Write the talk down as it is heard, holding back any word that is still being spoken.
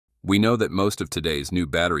We know that most of today's new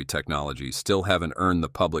battery technologies still haven't earned the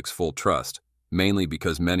public's full trust, mainly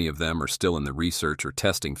because many of them are still in the research or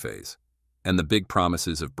testing phase, and the big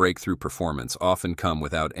promises of breakthrough performance often come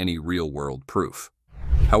without any real-world proof.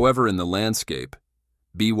 However, in the landscape,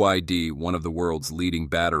 BYD, one of the world's leading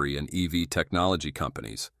battery and EV technology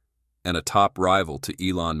companies, and a top rival to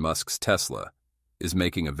Elon Musk's Tesla, is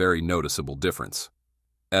making a very noticeable difference.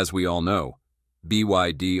 As we all know,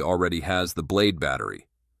 BYD already has the Blade battery,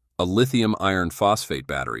 a lithium iron phosphate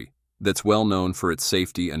battery that's well known for its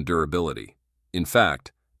safety and durability. In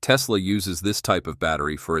fact, Tesla uses this type of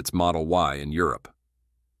battery for its Model Y in Europe.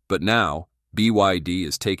 But now, BYD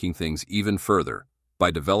is taking things even further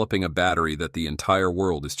by developing a battery that the entire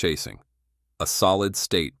world is chasing, a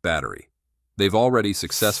solid-state battery. They've already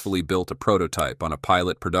successfully built a prototype on a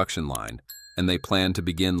pilot production line, and they plan to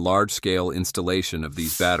begin large-scale installation of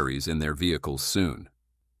these batteries in their vehicles soon.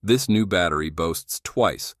 This new battery boasts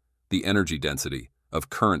twice the energy density of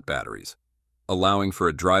current batteries, allowing for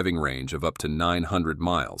a driving range of up to 900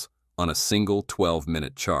 miles on a single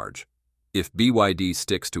 12-minute charge. If BYD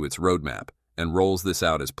sticks to its roadmap and rolls this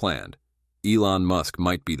out as planned, Elon Musk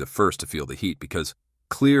might be the first to feel the heat because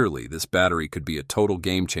clearly this battery could be a total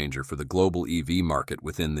game-changer for the global EV market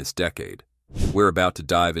within this decade. We're about to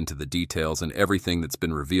dive into the details and everything that's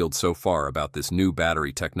been revealed so far about this new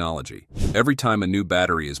battery technology. Every time a new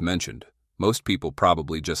battery is mentioned, most people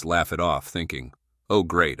probably just laugh it off thinking, "Oh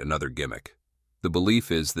great, another gimmick." The belief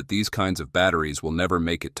is that these kinds of batteries will never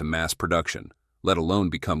make it to mass production, let alone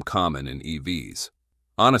become common in EVs.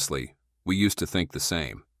 Honestly, we used to think the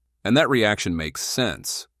same. And that reaction makes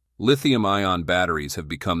sense. Lithium-ion batteries have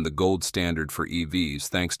become the gold standard for EVs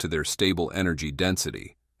thanks to their stable energy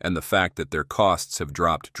density and the fact that their costs have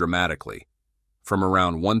dropped dramatically, from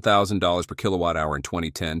around $1,000 per kilowatt-hour in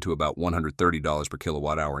 2010 to about $130 per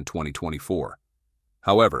kilowatt-hour in 2024.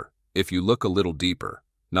 However, if you look a little deeper,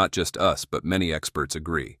 not just us but many experts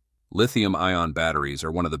agree, lithium-ion batteries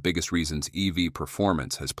are one of the biggest reasons EV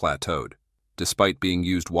performance has plateaued. Despite being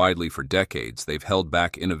used widely for decades, they've held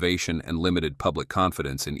back innovation and limited public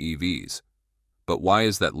confidence in EVs. But why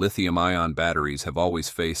is that lithium-ion batteries have always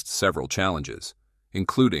faced several challenges,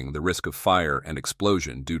 including the risk of fire and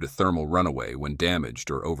explosion due to thermal runaway when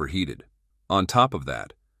damaged or overheated? On top of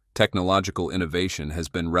that, technological innovation has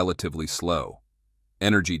been relatively slow.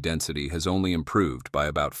 Energy density has only improved by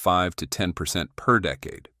about 5 to 10% per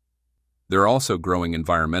decade. There are also growing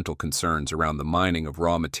environmental concerns around the mining of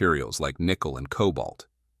raw materials like nickel and cobalt.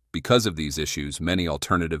 Because of these issues, many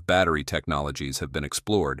alternative battery technologies have been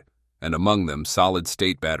explored, and among them,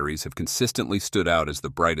 solid-state batteries have consistently stood out as the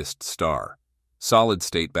brightest star.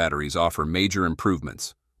 Solid-state batteries offer major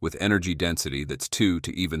improvements, with energy density that's 2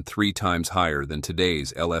 to even 3 times higher than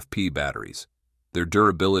today's LFP batteries. Their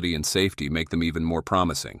durability and safety make them even more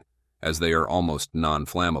promising, as they are almost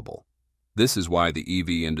non-flammable. This is why the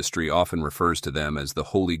EV industry often refers to them as the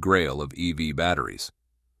holy grail of EV batteries.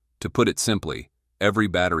 To put it simply, every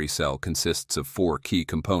battery cell consists of 4 key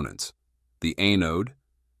components: the anode,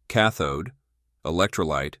 cathode,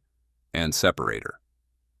 electrolyte, and separator.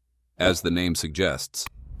 As the name suggests,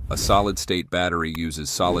 a solid-state battery uses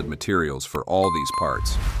solid materials for all these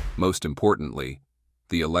parts, most importantly,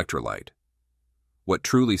 the electrolyte. What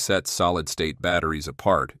truly sets solid-state batteries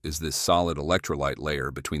apart is this solid electrolyte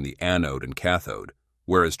layer between the anode and cathode,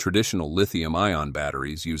 whereas traditional lithium-ion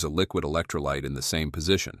batteries use a liquid electrolyte in the same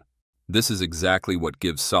position. This is exactly what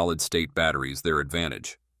gives solid-state batteries their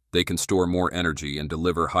advantage. They can store more energy and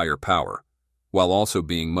deliver higher power, while also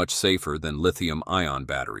being much safer than lithium-ion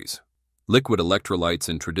batteries. Liquid electrolytes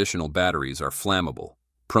in traditional batteries are flammable,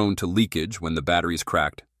 prone to leakage when the battery is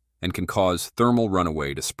cracked, and can cause thermal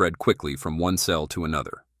runaway to spread quickly from one cell to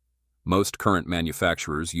another. Most current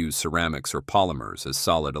manufacturers use ceramics or polymers as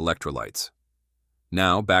solid electrolytes.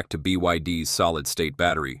 Now, back to BYD's solid-state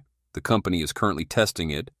battery. The company is currently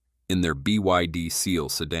testing it in their BYD Seal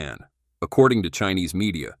sedan. According to Chinese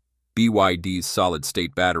media, BYD's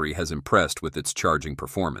solid-state battery has impressed with its charging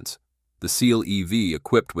performance. The Seal EV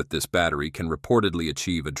equipped with this battery can reportedly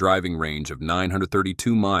achieve a driving range of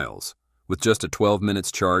 932 miles, with just a 12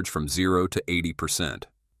 minutes charge from 0 to 80%.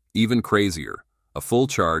 Even crazier, a full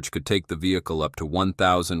charge could take the vehicle up to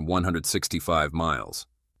 1,165 miles.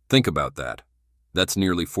 Think about that. That's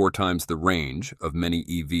nearly 4 times the range of many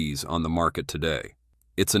EVs on the market today.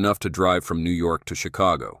 It's enough to drive from New York to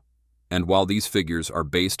Chicago. And while these figures are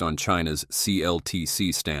based on China's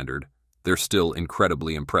CLTC standard, they're still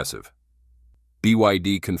incredibly impressive.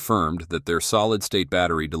 BYD confirmed that their solid-state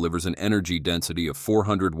battery delivers an energy density of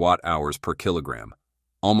 400 watt-hours per kilogram,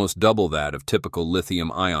 almost double that of typical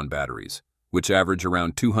lithium-ion batteries, which average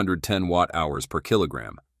around 210 watt-hours per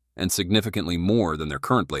kilogram. and significantly more than their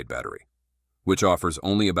current blade battery, which offers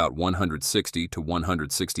only about 160 to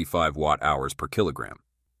 165 watt-hours per kilogram.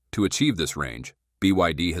 To achieve this range,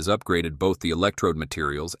 BYD has upgraded both the electrode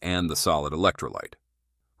materials and the solid electrolyte.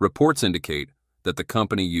 Reports indicate that the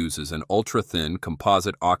company uses an ultra-thin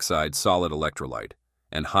composite oxide solid electrolyte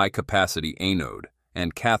and high-capacity anode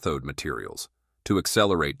and cathode materials to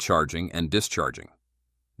accelerate charging and discharging.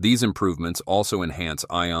 These improvements also enhance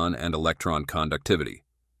ion and electron conductivity,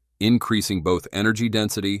 increasing both energy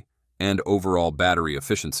density and overall battery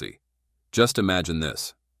efficiency. Just imagine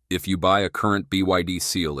this. If you buy a current BYD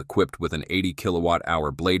Seal equipped with an 80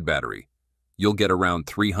 kilowatt-hour blade battery, you'll get around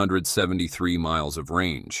 373 miles of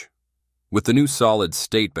range. With the new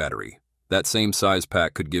solid-state battery, that same size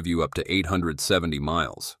pack could give you up to 870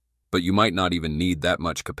 miles, but you might not even need that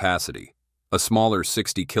much capacity. A smaller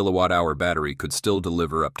 60 kilowatt-hour battery could still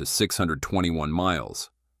deliver up to 621 miles.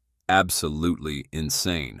 Absolutely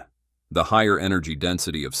insane. The higher energy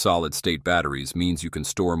density of solid-state batteries means you can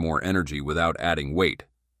store more energy without adding weight,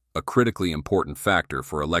 a critically important factor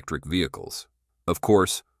for electric vehicles. Of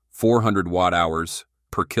course, 400 watt-hours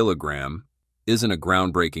per kilogram isn't a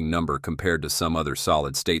groundbreaking number compared to some other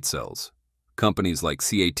solid-state cells. Companies like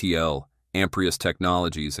CATL, Amprius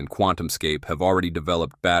Technologies, and QuantumScape have already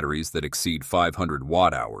developed batteries that exceed 500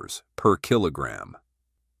 watt-hours per kilogram.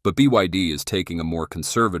 But BYD is taking a more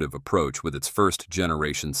conservative approach with its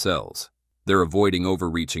first-generation cells. They're avoiding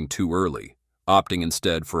overreaching too early, opting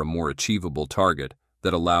instead for a more achievable target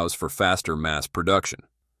that allows for faster mass production.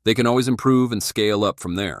 They can always improve and scale up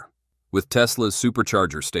from there. With Tesla's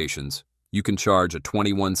supercharger stations, you can charge a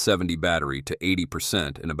 2170 battery to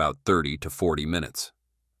 80% in about 30 to 40 minutes.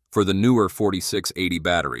 For the newer 4680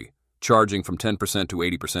 battery, charging from 10% to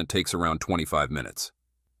 80% takes around 25 minutes.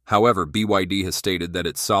 However, BYD has stated that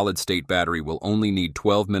its solid-state battery will only need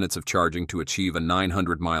 12 minutes of charging to achieve a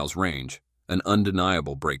 900 miles range, an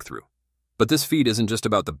undeniable breakthrough. But this feat isn't just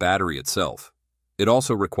about the battery itself. It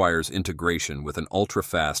also requires integration with an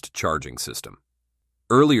ultra-fast charging system.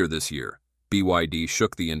 Earlier this year, BYD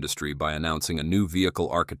shook the industry by announcing a new vehicle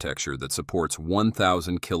architecture that supports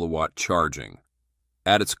 1,000 kilowatt charging.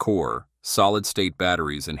 At its core, solid-state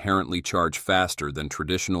batteries inherently charge faster than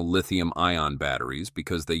traditional lithium-ion batteries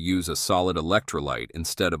because they use a solid electrolyte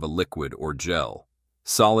instead of a liquid or gel.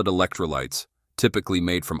 Solid electrolytes, typically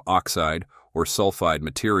made from oxide or sulfide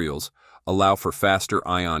materials, allow for faster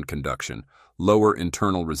ion conduction, lower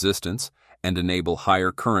internal resistance, and enable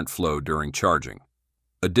higher current flow during charging.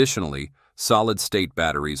 Additionally, solid-state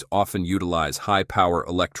batteries often utilize high-power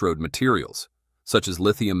electrode materials, such as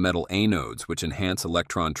lithium metal anodes, which enhance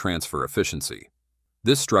electron transfer efficiency.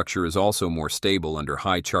 This structure is also more stable under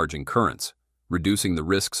high charging currents, reducing the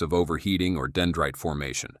risks of overheating or dendrite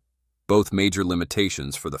formation, both major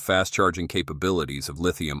limitations for the fast-charging capabilities of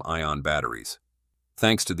lithium-ion batteries.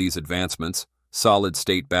 Thanks to these advancements,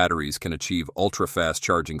 solid-state batteries can achieve ultra-fast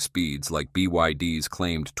charging speeds like BYD's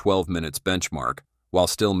claimed 12 minutes benchmark, while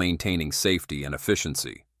still maintaining safety and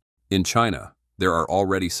efficiency. In China, there are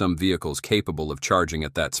already some vehicles capable of charging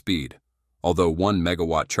at that speed, although 1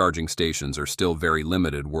 megawatt charging stations are still very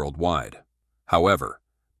limited worldwide. However,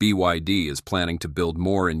 BYD is planning to build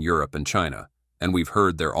more in Europe and China, and we've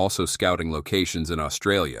heard they're also scouting locations in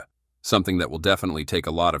Australia, something that will definitely take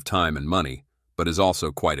a lot of time and money, but is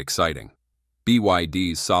also quite exciting.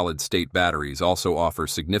 BYD's solid-state batteries also offer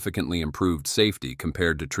significantly improved safety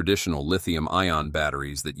compared to traditional lithium-ion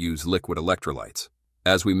batteries that use liquid electrolytes.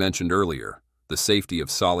 As we mentioned earlier, the safety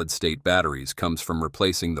of solid-state batteries comes from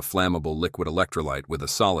replacing the flammable liquid electrolyte with a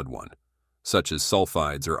solid one, such as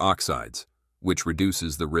sulfides or oxides, which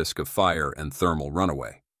reduces the risk of fire and thermal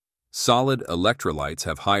runaway. Solid electrolytes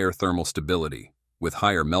have higher thermal stability, with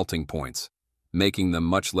higher melting points, making them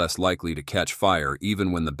much less likely to catch fire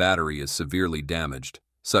even when the battery is severely damaged,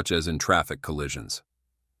 such as in traffic collisions.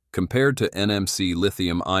 Compared to NMC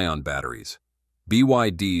lithium-ion batteries,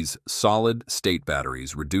 BYD's solid-state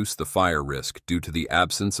batteries reduce the fire risk due to the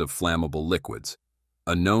absence of flammable liquids,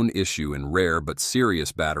 a known issue in rare but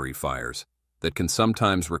serious battery fires that can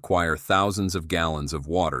sometimes require thousands of gallons of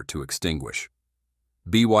water to extinguish.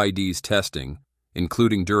 BYD's testing,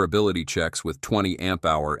 including durability checks with 20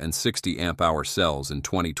 amp-hour and 60 amp-hour cells in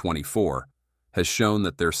 2024, has shown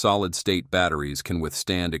that their solid-state batteries can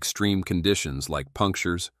withstand extreme conditions like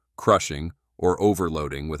punctures, crushing, or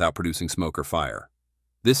overloading without producing smoke or fire.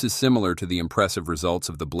 This is similar to the impressive results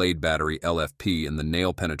of the blade battery LFP in the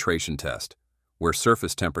nail penetration test, where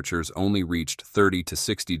surface temperatures only reached 30 to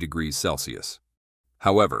 60 degrees Celsius.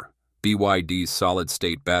 However, BYD's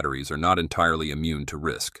solid-state batteries are not entirely immune to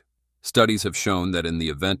risk. Studies have shown that in the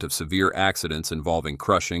event of severe accidents involving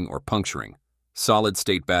crushing or puncturing,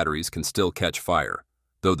 solid-state batteries can still catch fire,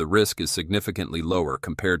 though the risk is significantly lower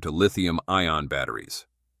compared to lithium-ion batteries.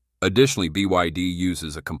 Additionally, BYD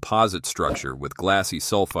uses a composite structure with glassy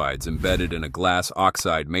sulfides embedded in a glass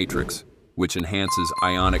oxide matrix, which enhances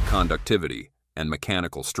ionic conductivity and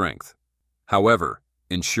mechanical strength. However,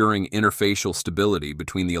 ensuring interfacial stability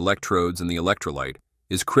between the electrodes and the electrolyte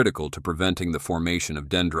is critical to preventing the formation of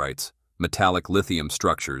dendrites, metallic lithium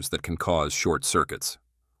structures that can cause short circuits.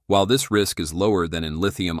 While this risk is lower than in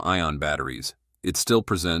lithium-ion batteries, it still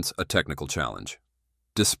presents a technical challenge.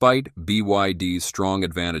 Despite BYD's strong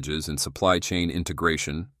advantages in supply chain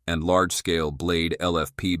integration and large-scale blade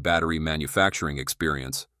LFP battery manufacturing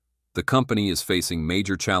experience, the company is facing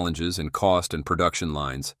major challenges in cost and production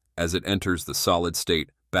lines as it enters the solid-state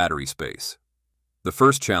battery space. The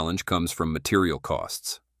first challenge comes from material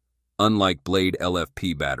costs. Unlike blade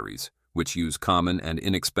LFP batteries, which use common and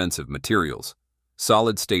inexpensive materials,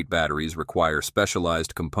 solid-state batteries require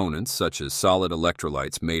specialized components such as solid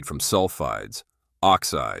electrolytes made from sulfides,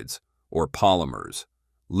 oxides, or polymers,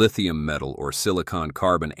 lithium metal or silicon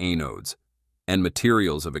carbon anodes, and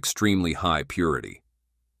materials of extremely high purity.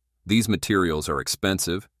 These materials are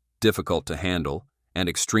expensive, difficult to handle, and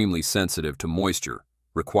extremely sensitive to moisture,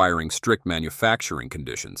 requiring strict manufacturing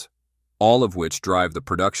conditions, all of which drive the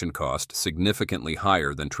production cost significantly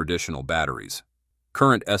higher than traditional batteries.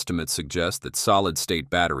 Current estimates suggest that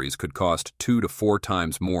solid-state batteries could cost 2 to 4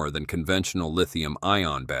 times more than conventional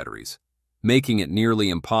lithium-ion batteries, making it nearly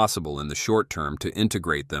impossible in the short term to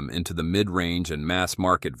integrate them into the mid-range and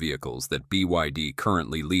mass-market vehicles that BYD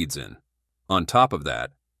currently leads in. On top of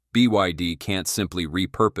that, BYD can't simply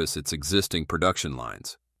repurpose its existing production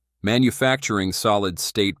lines. Manufacturing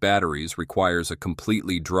solid-state batteries requires a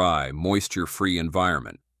completely dry, moisture-free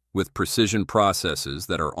environment, with precision processes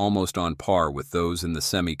that are almost on par with those in the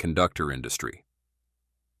semiconductor industry.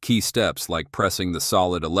 Key steps like pressing the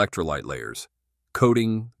solid electrolyte layers,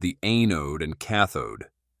 coating the anode and cathode,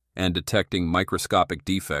 and detecting microscopic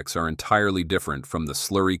defects are entirely different from the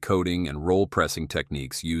slurry coating and roll pressing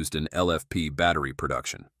techniques used in LFP battery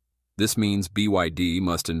production. This means BYD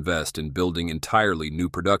must invest in building entirely new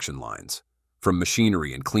production lines, from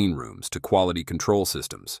machinery and clean rooms to quality control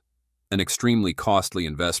systems, an extremely costly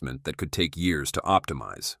investment that could take years to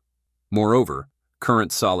optimize. Moreover,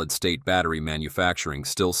 current solid-state battery manufacturing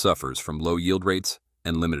still suffers from low yield rates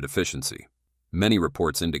and limited efficiency. Many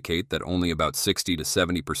reports indicate that only about 60 to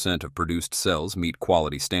 70% of produced cells meet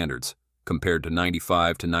quality standards, compared to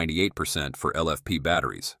 95 to 98% for LFP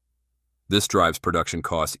batteries. This drives production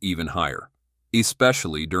costs even higher,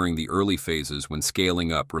 especially during the early phases when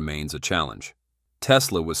scaling up remains a challenge.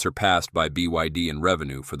 Tesla was surpassed by BYD in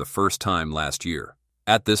revenue for the first time last year.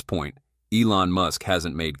 At this point, Elon Musk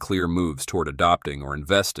hasn't made clear moves toward adopting or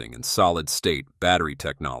investing in solid-state battery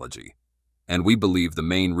technology, and we believe the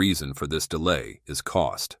main reason for this delay is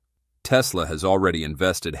cost. Tesla has already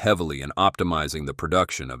invested heavily in optimizing the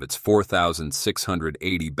production of its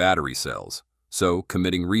 4,680 battery cells, so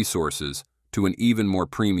committing resources to an even more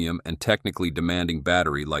premium and technically demanding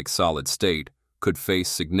battery like solid-state could face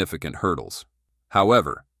significant hurdles.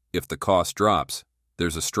 However, if the cost drops,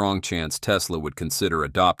 there's a strong chance Tesla would consider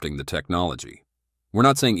adopting the technology. We're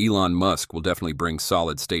not saying Elon Musk will definitely bring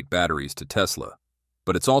solid-state batteries to Tesla,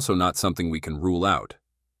 but it's also not something we can rule out,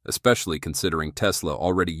 especially considering Tesla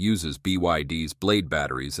already uses BYD's blade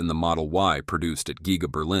batteries in the Model Y produced at Giga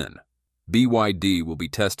Berlin. BYD will be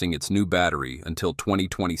testing its new battery until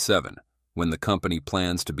 2027, when the company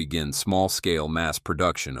plans to begin small-scale mass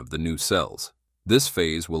production of the new cells. This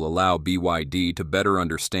phase will allow BYD to better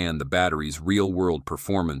understand the battery's real-world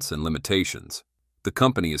performance and limitations. The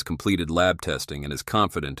company has completed lab testing and is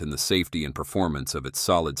confident in the safety and performance of its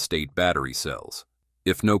solid-state battery cells.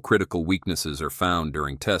 If no critical weaknesses are found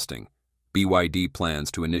during testing, BYD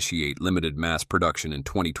plans to initiate limited mass production in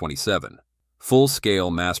 2027. Full-scale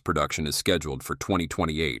mass production is scheduled for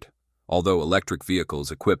 2028, although electric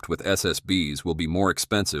vehicles equipped with SSBs will be more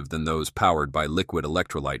expensive than those powered by liquid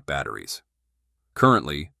electrolyte batteries.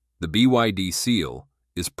 Currently, the BYD Seal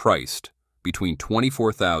is priced between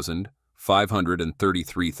 $24,500 and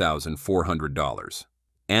 $33,400.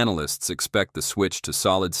 Analysts expect the switch to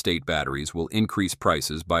solid-state batteries will increase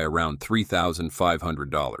prices by around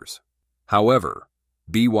 $3,500. However,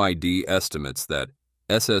 BYD estimates that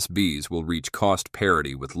SSBs will reach cost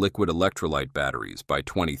parity with liquid electrolyte batteries by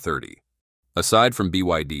 2030. Aside from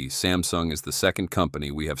BYD, Samsung is the second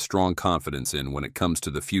company we have strong confidence in when it comes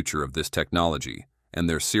to the future of this technology and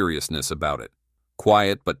their seriousness about it.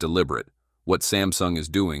 Quiet but deliberate, what Samsung is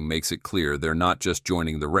doing makes it clear they're not just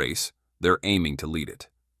joining the race, they're aiming to lead it.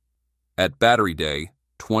 At Battery Day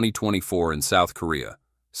 2024 in South Korea,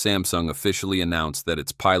 Samsung officially announced that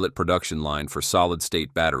its pilot production line for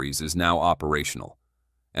solid-state batteries is now operational,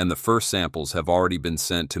 and the first samples have already been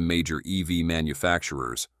sent to major EV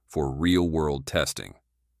manufacturers for real-world testing.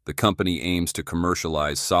 The company aims to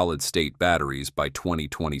commercialize solid-state batteries by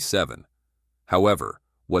 2027. However,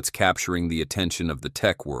 what's capturing the attention of the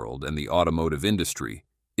tech world and the automotive industry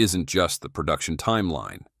isn't just the production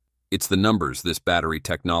timeline. It's the numbers this battery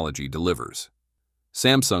technology delivers.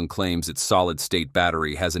 Samsung claims its solid-state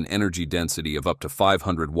battery has an energy density of up to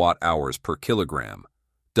 500 watt-hours per kilogram,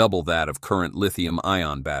 double that of current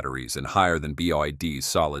lithium-ion batteries and higher than BYD's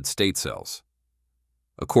solid-state cells.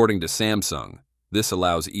 According to Samsung, this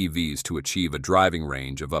allows EVs to achieve a driving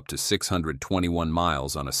range of up to 621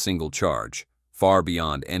 miles on a single charge, far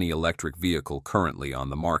beyond any electric vehicle currently on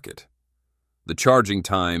the market. The charging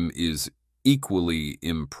time is equally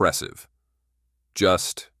impressive,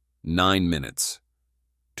 just 9 minutes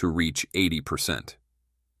to reach 80%.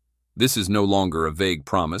 This is no longer a vague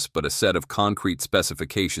promise, but a set of concrete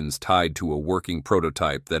specifications tied to a working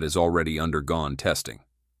prototype that has already undergone testing.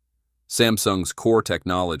 Samsung's core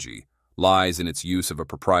technology lies in its use of a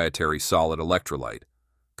proprietary solid electrolyte,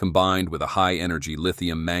 combined with a high-energy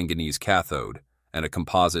lithium-manganese cathode and a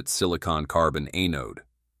composite silicon-carbon anode.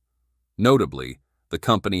 Notably, the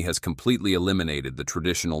company has completely eliminated the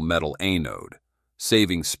traditional metal anode,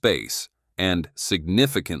 saving space and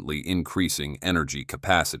significantly increasing energy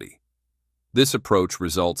capacity. This approach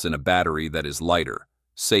results in a battery that is lighter,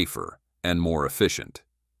 safer, and more efficient.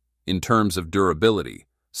 In terms of durability,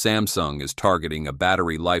 Samsung is targeting a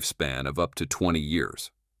battery lifespan of up to 20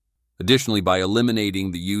 years. Additionally, by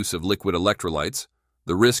eliminating the use of liquid electrolytes,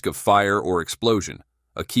 the risk of fire or explosion,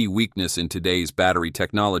 a key weakness in today's battery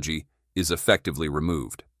technology, is effectively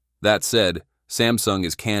removed. That said, Samsung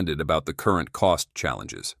is candid about the current cost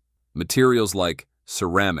challenges. Materials like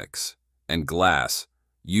ceramics and glass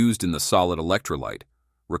used in the solid electrolyte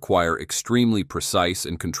require extremely precise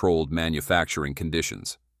and controlled manufacturing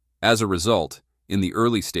conditions. As a result, in the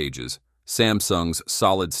early stages, Samsung's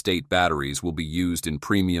solid-state batteries will be used in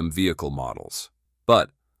premium vehicle models. But,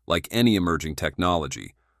 like any emerging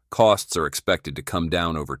technology, costs are expected to come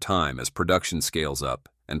down over time as production scales up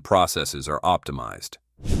and processes are optimized.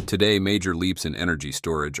 Today, major leaps in energy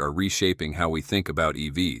storage are reshaping how we think about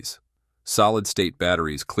EVs. Solid-state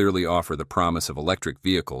batteries clearly offer the promise of electric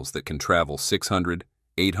vehicles that can travel 600,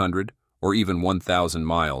 800, or even 1,000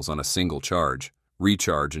 miles on a single charge,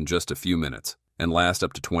 recharge in just a few minutes, and last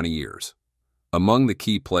up to 20 years. Among the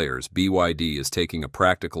key players, BYD is taking a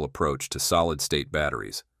practical approach to solid-state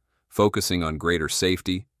batteries, focusing on greater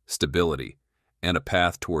safety, stability, and a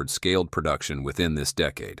path towards scaled production within this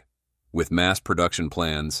decade. With mass production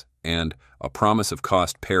plans and a promise of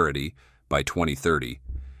cost parity by 2030,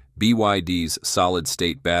 BYD's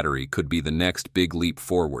solid-state battery could be the next big leap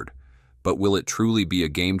forward. But will it truly be a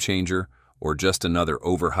game-changer or just another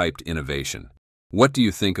overhyped innovation? What do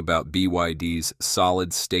you think about BYD's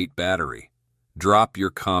solid-state battery? Drop your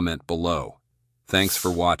comment below. Thanks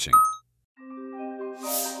for watching.